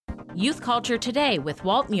Youth Culture Today with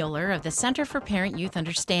Walt Mueller of the Center for Parent-Youth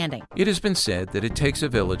Understanding. It has been said that it takes a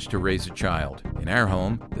village to raise a child. In our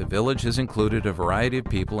home, the village has included a variety of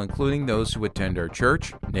people, including those who attend our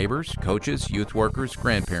church, neighbors, coaches, youth workers,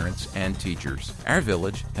 grandparents, and teachers. Our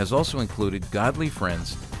village has also included godly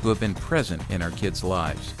friends who have been present in our kids'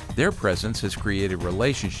 lives. Their presence has created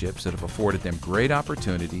relationships that have afforded them great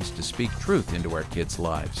opportunities to speak truth into our kids'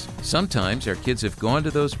 lives. Sometimes our kids have gone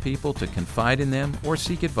to those people to confide in them or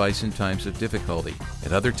seek advice in times of difficulty.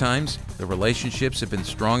 At other times, the relationships have been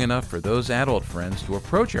strong enough for those adult friends to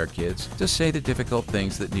approach our kids to say the difficult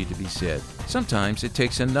things that need to be said. Sometimes it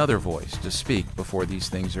takes another voice to speak before these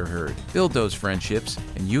things are heard. Build those friendships,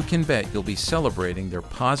 and you can bet you'll be celebrating their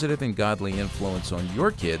positive and godly influence on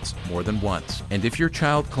your kids more than once. And if your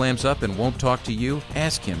child clams up and won't talk to you,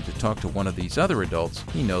 ask him to talk to one of these other adults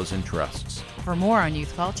he knows and trusts. For more on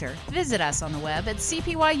youth culture, visit us on the web at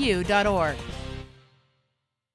cpyu.org.